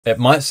It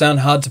might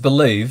sound hard to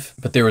believe,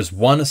 but there is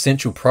one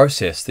essential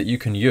process that you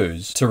can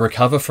use to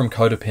recover from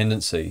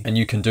codependency, and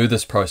you can do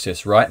this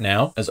process right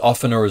now, as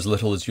often or as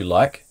little as you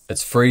like.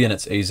 It's free and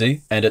it's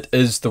easy, and it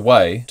is the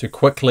way to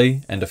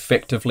quickly and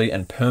effectively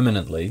and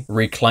permanently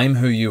reclaim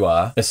who you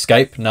are,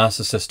 escape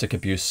narcissistic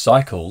abuse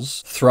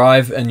cycles,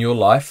 thrive in your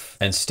life,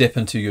 and step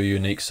into your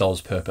unique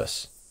soul's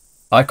purpose.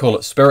 I call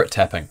it spirit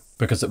tapping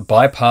because it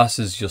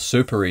bypasses your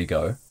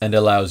superego and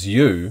allows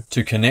you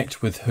to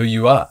connect with who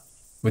you are,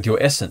 with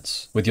your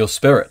essence, with your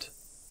spirit.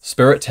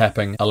 Spirit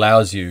tapping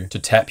allows you to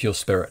tap your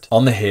spirit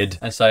on the head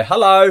and say,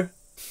 hello.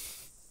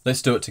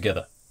 Let's do it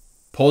together.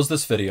 Pause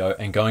this video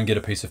and go and get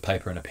a piece of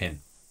paper and a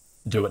pen.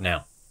 Do it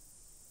now.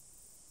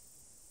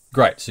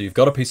 Great, so you've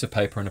got a piece of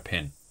paper and a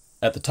pen.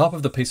 At the top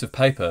of the piece of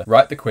paper,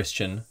 write the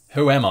question,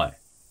 who am I?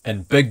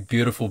 In big,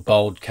 beautiful,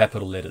 bold,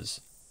 capital letters.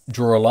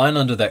 Draw a line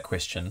under that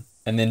question,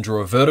 and then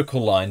draw a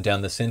vertical line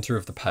down the center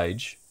of the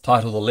page.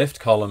 Title the left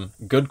column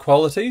Good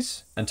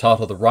Qualities and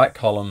title the right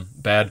column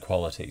Bad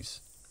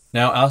Qualities.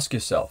 Now ask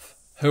yourself,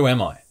 who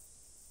am I?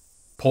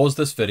 Pause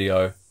this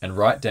video and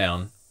write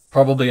down,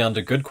 probably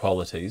under Good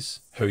Qualities,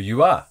 who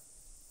you are.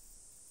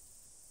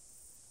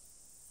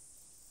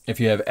 If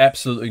you have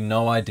absolutely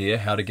no idea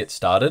how to get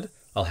started,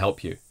 I'll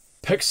help you.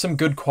 Pick some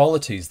good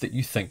qualities that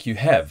you think you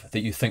have,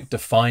 that you think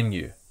define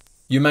you.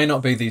 You may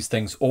not be these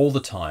things all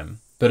the time,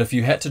 but if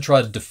you had to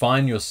try to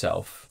define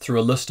yourself through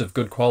a list of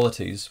good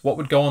qualities, what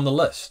would go on the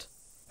list?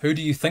 Who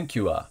do you think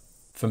you are?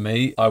 For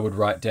me, I would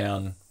write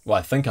down, well,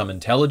 I think I'm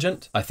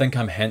intelligent, I think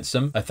I'm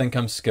handsome, I think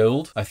I'm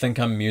skilled, I think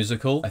I'm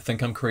musical, I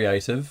think I'm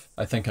creative,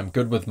 I think I'm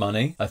good with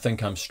money, I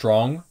think I'm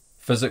strong,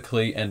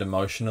 physically and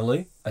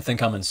emotionally, I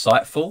think I'm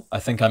insightful, I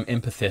think I'm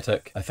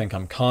empathetic, I think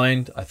I'm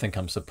kind, I think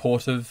I'm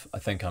supportive, I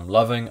think I'm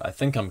loving, I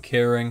think I'm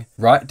caring.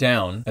 Write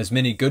down as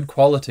many good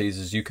qualities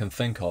as you can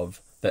think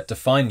of that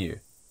define you.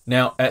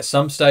 Now, at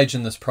some stage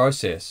in this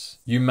process,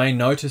 you may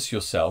notice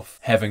yourself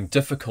having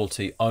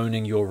difficulty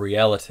owning your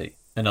reality.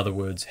 In other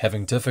words,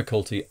 having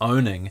difficulty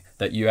owning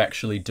that you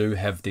actually do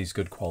have these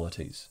good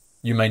qualities.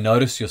 You may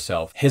notice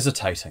yourself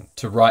hesitating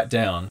to write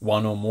down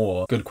one or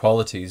more good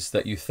qualities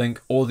that you think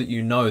or that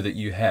you know that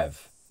you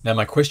have. Now,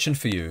 my question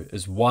for you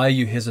is, why are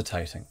you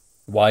hesitating?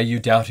 Why are you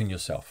doubting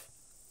yourself?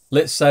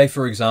 Let's say,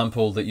 for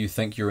example, that you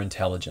think you're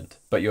intelligent,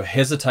 but you're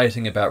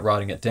hesitating about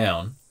writing it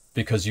down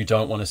because you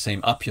don't want to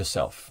seem up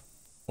yourself,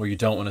 or you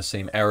don't want to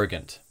seem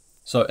arrogant.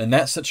 So in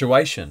that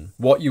situation,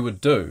 what you would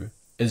do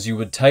is you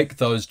would take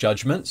those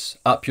judgments,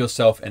 up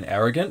yourself and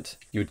arrogant,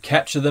 you would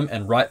capture them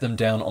and write them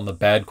down on the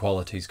bad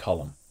qualities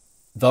column.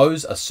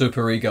 Those are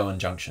superego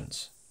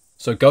injunctions.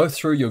 So go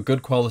through your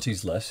good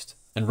qualities list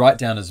and write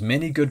down as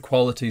many good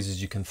qualities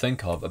as you can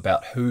think of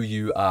about who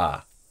you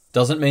are.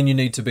 Doesn't mean you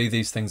need to be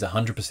these things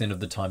 100% of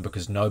the time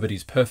because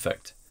nobody's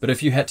perfect. But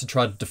if you had to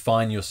try to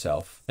define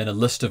yourself in a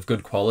list of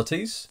good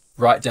qualities,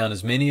 write down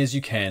as many as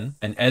you can,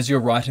 and as you're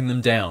writing them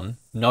down,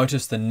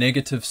 notice the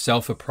negative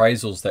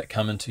self-appraisals that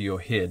come into your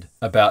head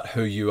about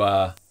who you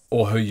are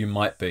or who you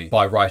might be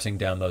by writing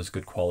down those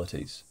good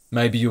qualities.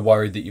 Maybe you're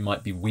worried that you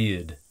might be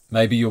weird.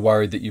 Maybe you're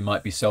worried that you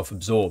might be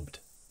self-absorbed.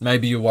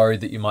 Maybe you're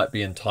worried that you might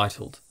be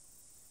entitled.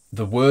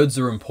 The words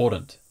are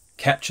important.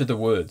 Capture the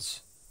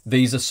words.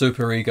 These are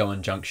superego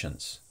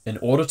injunctions. In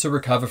order to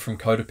recover from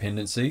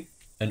codependency,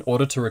 in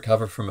order to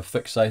recover from a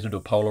fixated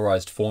or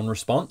polarized fawn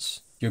response,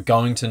 you're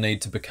going to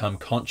need to become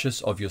conscious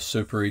of your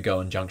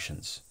superego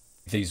injunctions.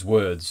 These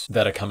words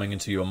that are coming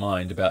into your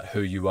mind about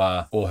who you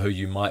are or who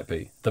you might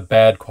be. The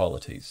bad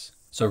qualities.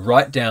 So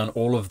write down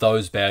all of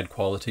those bad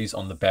qualities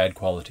on the bad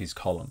qualities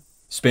column.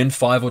 Spend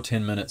 5 or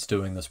 10 minutes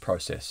doing this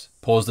process.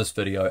 Pause this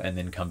video and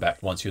then come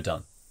back once you're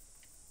done.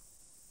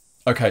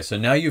 Okay, so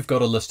now you've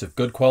got a list of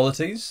good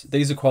qualities.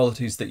 These are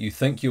qualities that you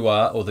think you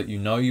are or that you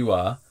know you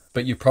are,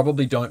 but you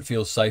probably don't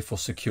feel safe or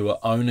secure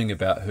owning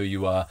about who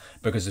you are,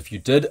 because if you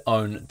did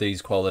own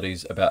these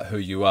qualities about who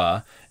you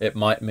are, it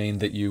might mean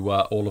that you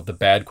are all of the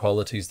bad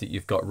qualities that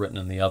you've got written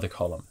in the other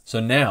column. So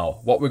now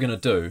what we're going to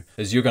do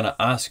is you're going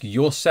to ask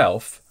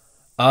yourself,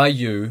 are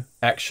you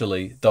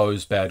actually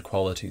those bad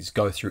qualities?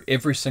 Go through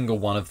every single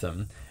one of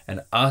them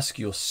and ask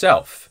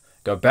yourself,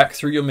 go back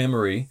through your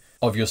memory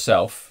of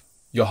yourself,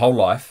 your whole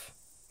life,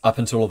 up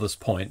until this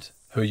point,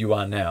 who you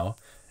are now,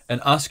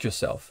 and ask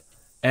yourself,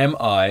 am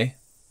I,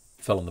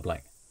 fill in the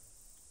blank.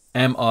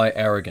 Am I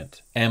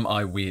arrogant? Am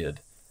I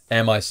weird?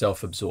 Am I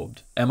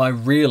self-absorbed? Am I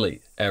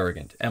really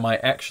arrogant? Am I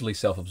actually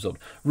self-absorbed?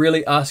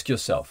 Really ask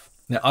yourself.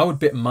 Now, I would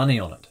bet money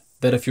on it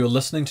that if you're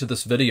listening to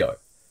this video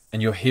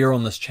and you're here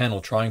on this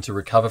channel trying to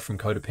recover from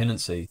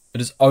codependency,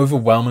 it is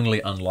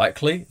overwhelmingly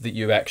unlikely that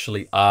you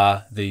actually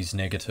are these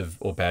negative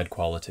or bad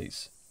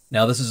qualities.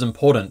 Now, this is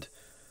important.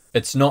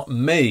 It's not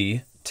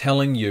me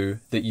telling you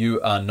that you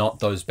are not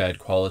those bad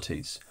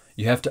qualities.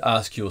 You have to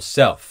ask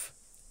yourself,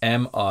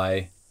 am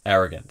I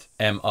arrogant?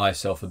 Am I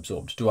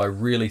self-absorbed? Do I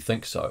really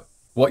think so?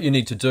 What you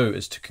need to do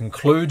is to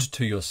conclude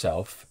to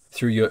yourself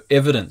through your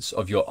evidence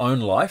of your own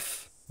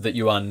life that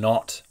you are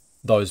not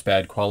those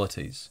bad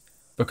qualities.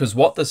 Because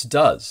what this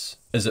does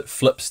is it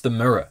flips the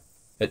mirror.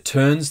 It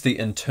turns the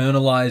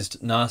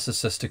internalized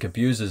narcissistic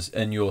abusers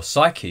in your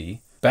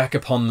psyche back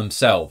upon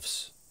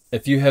themselves.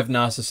 If you have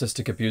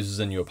narcissistic abusers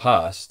in your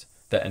past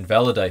that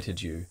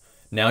invalidated you,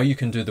 now you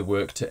can do the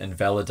work to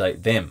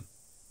invalidate them.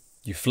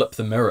 You flip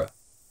the mirror,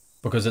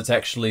 because it's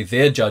actually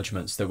their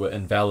judgments that were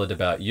invalid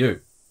about you.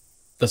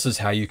 This is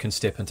how you can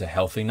step into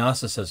healthy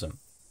narcissism.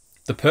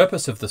 The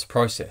purpose of this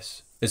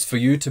process is for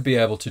you to be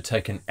able to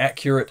take an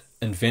accurate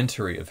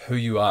inventory of who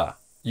you are.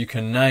 You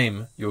can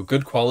name your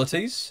good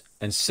qualities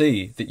and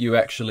see that you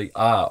actually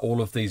are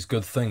all of these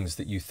good things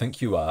that you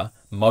think you are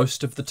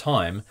most of the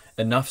time,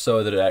 enough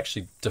so that it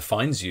actually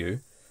defines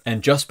you.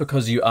 And just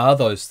because you are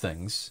those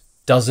things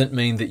doesn't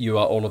mean that you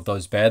are all of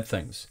those bad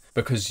things,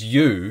 because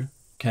you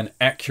can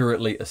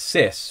accurately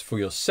assess for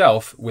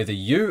yourself whether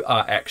you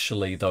are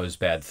actually those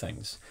bad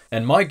things.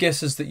 And my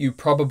guess is that you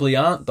probably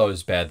aren't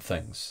those bad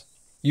things.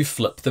 You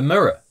flip the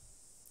mirror.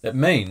 It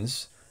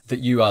means that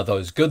you are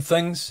those good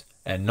things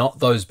and not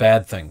those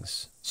bad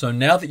things. So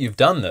now that you've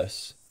done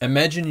this,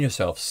 imagine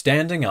yourself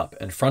standing up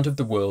in front of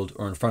the world,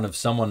 or in front of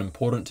someone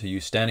important to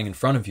you standing in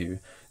front of you,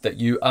 that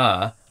you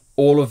are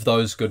all of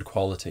those good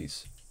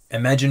qualities.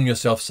 Imagine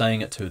yourself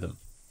saying it to them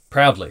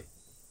proudly.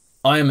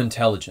 I am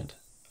intelligent.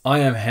 I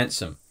am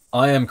handsome.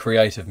 I am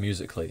creative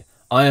musically.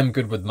 I am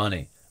good with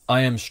money.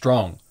 I am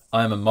strong.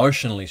 I am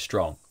emotionally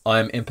strong. I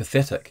am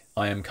empathetic.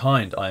 I am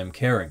kind. I am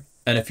caring.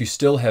 And if you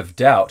still have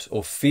doubt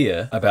or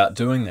fear about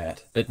doing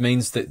that, it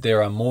means that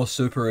there are more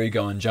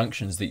superego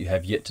injunctions that you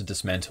have yet to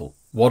dismantle.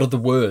 What are the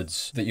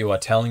words that you are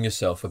telling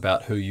yourself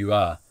about who you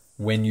are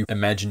when you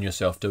imagine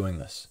yourself doing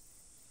this?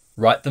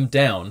 Write them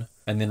down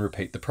and then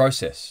repeat the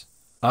process.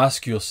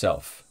 Ask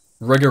yourself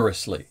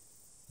rigorously,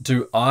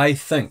 do I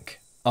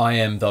think I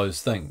am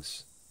those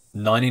things?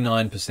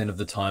 99% of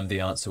the time the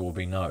answer will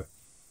be no.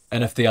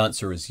 And if the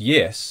answer is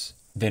yes,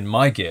 then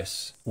my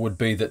guess would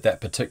be that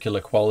that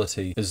particular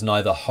quality is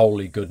neither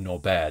wholly good nor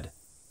bad,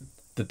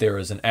 that there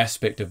is an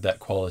aspect of that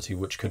quality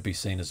which could be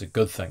seen as a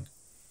good thing.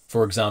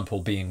 For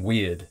example, being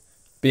weird.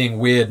 Being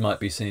weird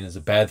might be seen as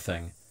a bad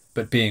thing,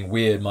 but being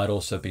weird might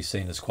also be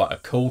seen as quite a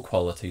cool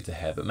quality to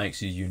have. It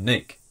makes you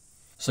unique.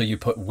 So you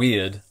put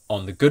weird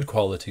on the good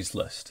qualities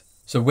list.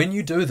 So when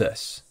you do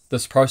this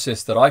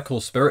process that I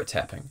call spirit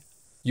tapping,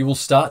 you will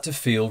start to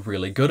feel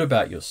really good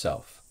about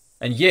yourself.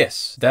 And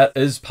yes, that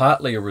is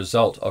partly a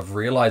result of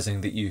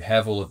realizing that you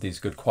have all of these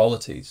good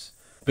qualities.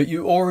 But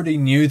you already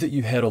knew that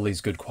you had all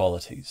these good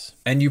qualities.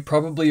 And you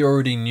probably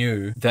already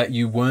knew that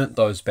you weren't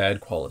those bad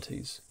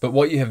qualities. But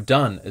what you have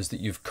done is that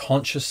you've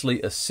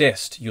consciously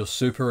assessed your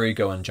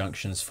superego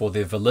injunctions for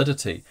their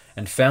validity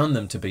and found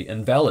them to be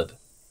invalid.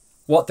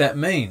 What that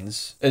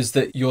means is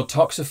that your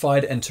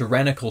toxified and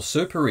tyrannical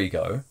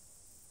superego,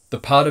 the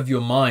part of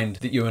your mind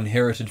that you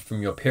inherited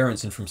from your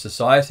parents and from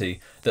society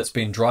that's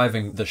been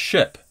driving the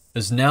ship,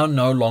 is now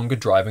no longer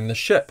driving the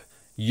ship.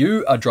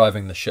 You are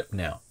driving the ship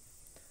now.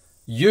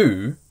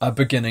 You are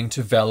beginning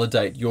to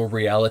validate your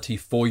reality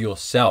for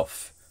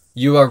yourself.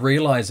 You are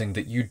realizing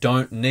that you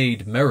don't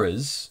need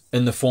mirrors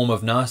in the form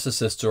of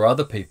narcissists or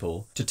other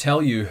people to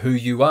tell you who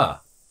you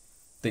are.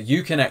 That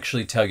you can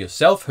actually tell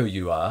yourself who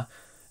you are,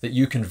 that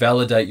you can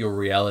validate your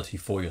reality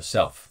for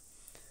yourself.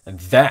 And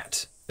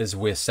that is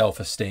where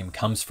self-esteem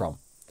comes from.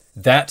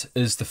 That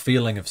is the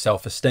feeling of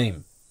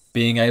self-esteem.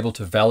 Being able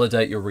to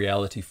validate your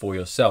reality for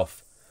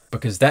yourself,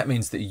 because that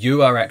means that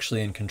you are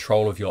actually in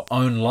control of your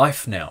own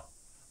life now.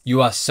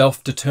 You are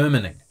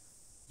self-determining.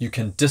 You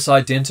can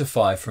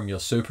disidentify from your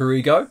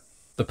superego,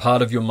 the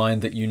part of your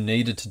mind that you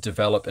needed to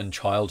develop in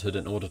childhood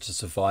in order to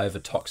survive a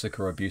toxic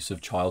or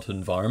abusive childhood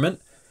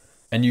environment,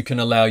 and you can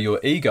allow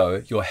your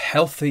ego, your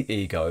healthy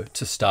ego,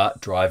 to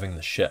start driving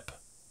the ship.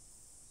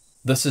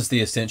 This is the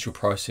essential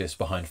process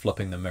behind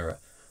flipping the mirror.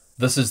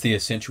 This is the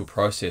essential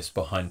process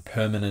behind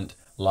permanent,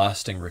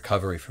 lasting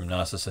recovery from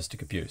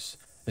narcissistic abuse.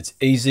 It's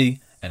easy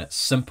and it's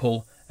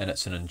simple and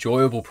it's an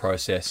enjoyable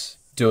process.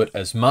 Do it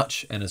as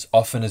much and as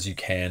often as you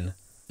can.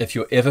 If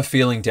you're ever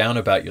feeling down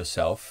about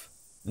yourself,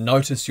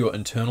 notice your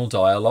internal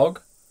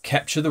dialogue,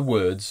 capture the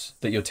words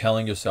that you're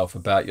telling yourself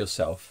about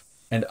yourself,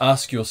 and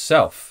ask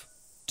yourself,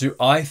 do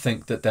I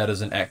think that that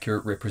is an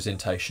accurate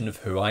representation of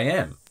who I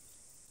am?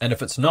 And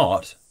if it's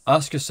not,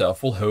 ask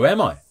yourself, well, who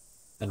am I?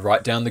 And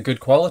write down the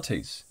good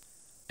qualities.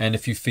 And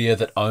if you fear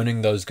that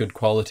owning those good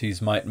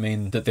qualities might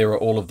mean that there are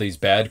all of these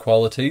bad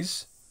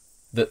qualities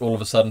that all of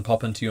a sudden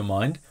pop into your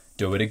mind,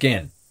 do it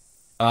again.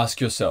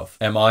 Ask yourself,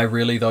 am I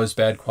really those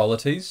bad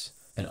qualities?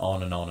 And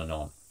on and on and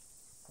on.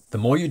 The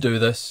more you do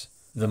this,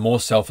 the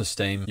more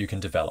self-esteem you can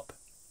develop.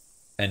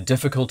 And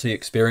difficulty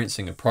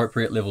experiencing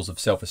appropriate levels of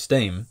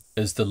self-esteem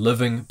is the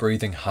living,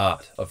 breathing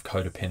heart of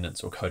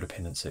codependence or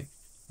codependency.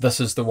 This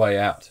is the way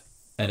out,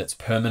 and it's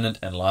permanent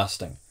and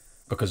lasting.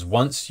 Because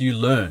once you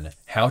learn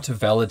how to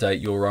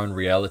validate your own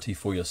reality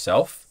for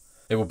yourself,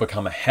 it will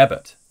become a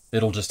habit.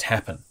 It'll just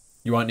happen.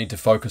 You won't need to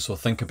focus or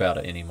think about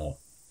it anymore.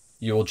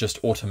 You'll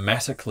just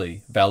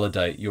automatically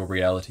validate your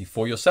reality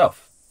for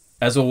yourself.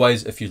 As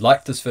always, if you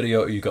liked this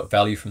video or you got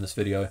value from this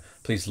video,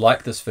 please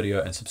like this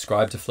video and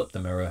subscribe to Flip the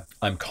Mirror.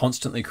 I'm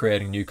constantly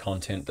creating new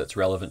content that's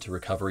relevant to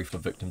recovery for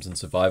victims and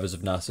survivors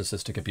of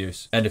narcissistic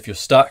abuse. And if you're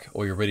stuck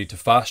or you're ready to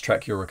fast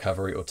track your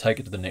recovery or take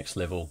it to the next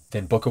level,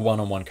 then book a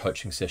one-on-one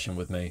coaching session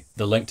with me.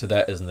 The link to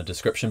that is in the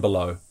description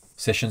below.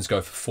 Sessions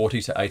go for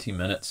 40 to 80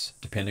 minutes,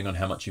 depending on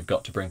how much you've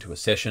got to bring to a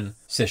session.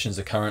 Sessions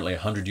are currently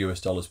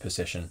 $100 per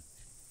session.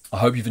 I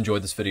hope you've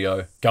enjoyed this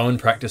video. Go and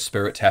practice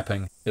spirit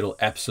tapping. It'll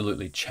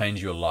absolutely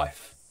change your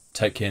life.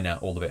 Take care now.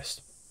 All the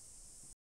best.